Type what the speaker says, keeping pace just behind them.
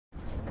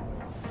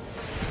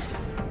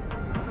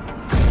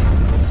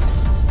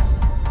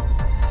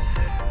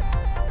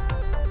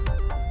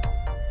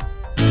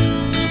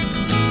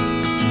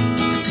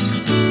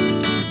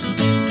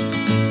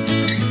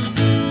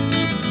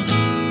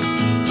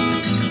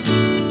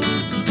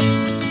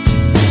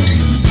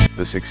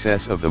The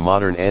success of the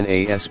modern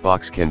NAS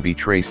box can be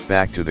traced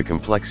back to the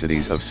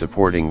complexities of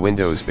supporting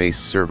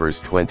Windows-based servers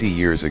 20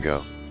 years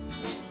ago.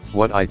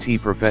 What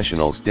IT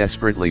professionals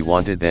desperately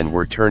wanted then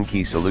were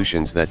turnkey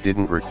solutions that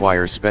didn't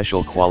require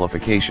special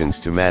qualifications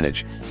to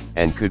manage,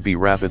 and could be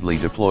rapidly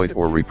deployed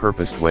or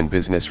repurposed when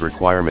business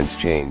requirements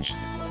changed.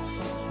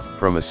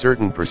 From a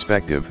certain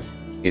perspective,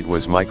 it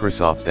was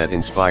Microsoft that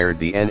inspired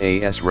the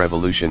NAS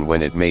revolution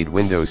when it made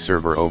Windows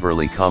Server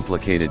overly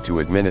complicated to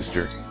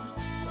administer.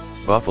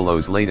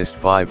 Buffalo's latest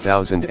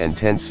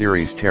 5010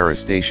 series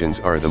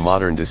terrastations are the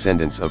modern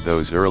descendants of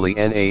those early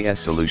NAS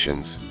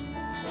solutions.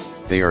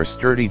 They are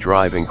sturdy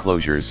drive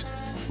enclosures,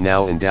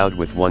 now endowed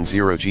with 10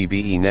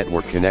 GBE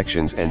network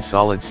connections and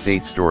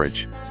solid-state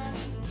storage.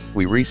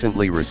 We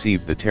recently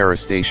received the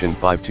terastation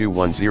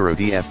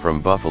 5210DF from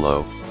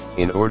Buffalo,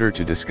 in order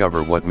to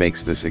discover what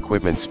makes this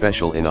equipment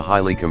special in a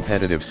highly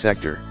competitive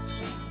sector.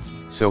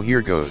 So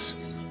here goes.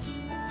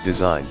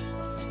 Design.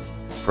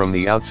 From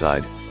the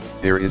outside,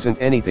 there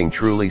isn't anything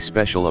truly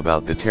special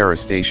about the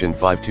terastation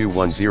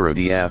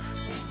 5210DF.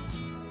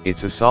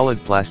 It's a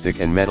solid plastic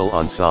and metal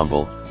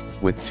ensemble,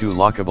 with two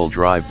lockable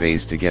drive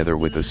bays together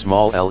with a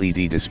small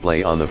LED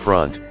display on the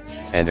front,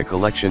 and a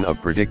collection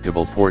of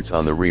predictable ports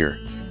on the rear.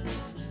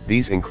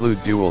 These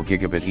include dual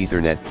gigabit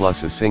Ethernet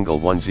plus a single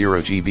 10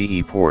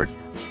 GBE port,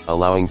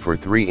 allowing for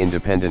 3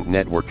 independent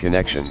network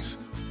connections.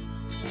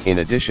 In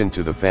addition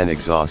to the fan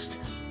exhaust,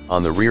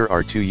 on the rear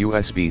are 2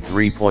 USB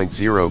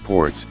 3.0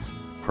 ports,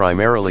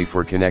 primarily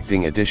for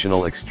connecting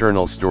additional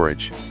external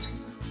storage.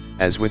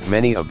 As with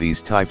many of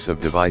these types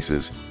of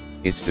devices,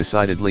 it's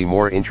decidedly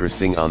more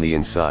interesting on the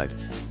inside.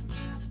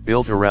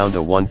 Built around a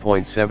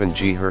 1.7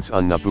 GHz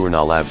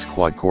Annapurna Labs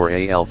quad-core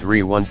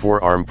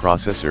AL314 ARM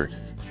processor,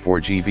 4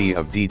 GB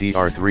of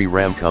DDR3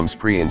 RAM comes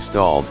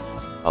pre-installed,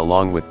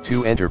 along with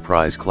 2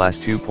 enterprise-class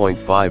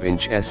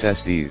 2.5-inch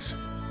SSDs.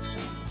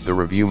 The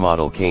review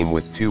model came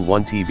with 2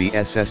 1TB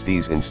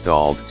SSDs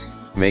installed,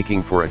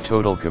 making for a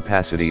total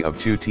capacity of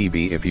 2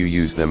 TB if you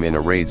use them in a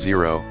RAID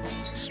 0,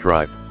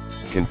 Stripe,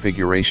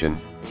 configuration,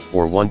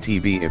 or 1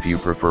 TB if you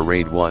prefer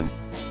RAID 1,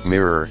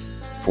 Mirror,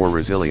 for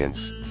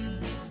resilience.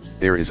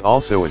 There is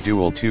also a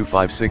dual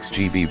 256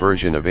 GB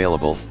version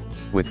available,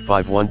 with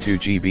 512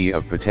 GB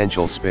of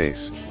potential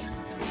space.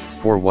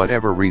 For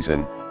whatever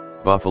reason,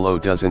 Buffalo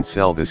doesn't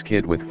sell this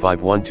kit with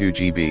 512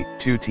 GB,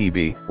 2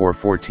 TB, or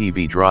 4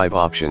 TB drive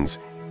options,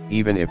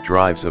 even if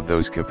drives of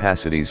those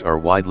capacities are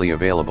widely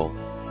available.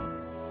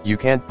 You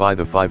can't buy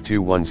the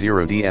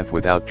 5210DF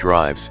without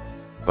drives,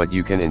 but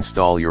you can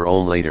install your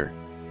own later.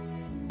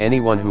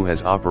 Anyone who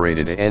has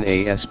operated a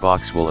NAS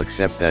box will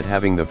accept that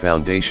having the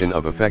foundation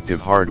of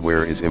effective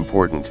hardware is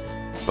important,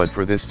 but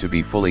for this to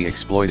be fully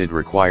exploited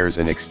requires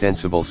an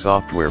extensible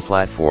software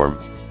platform.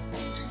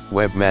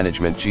 Web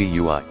Management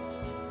GUI.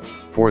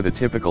 For the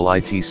typical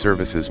IT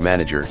services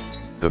manager,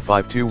 the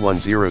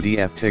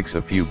 5210DF ticks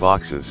a few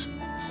boxes.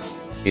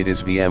 It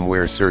is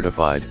VMware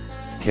certified,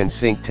 can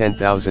sync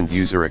 10,000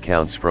 user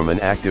accounts from an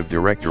Active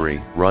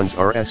Directory, runs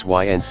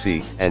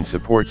RSYNC, and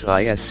supports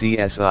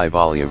ISCSI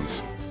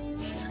volumes.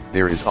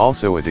 There is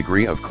also a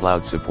degree of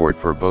cloud support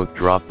for both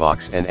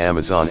Dropbox and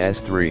Amazon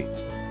S3.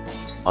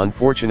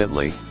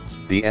 Unfortunately,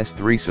 the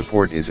S3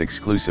 support is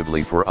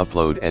exclusively for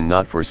upload and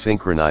not for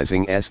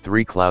synchronizing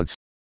S3 cloud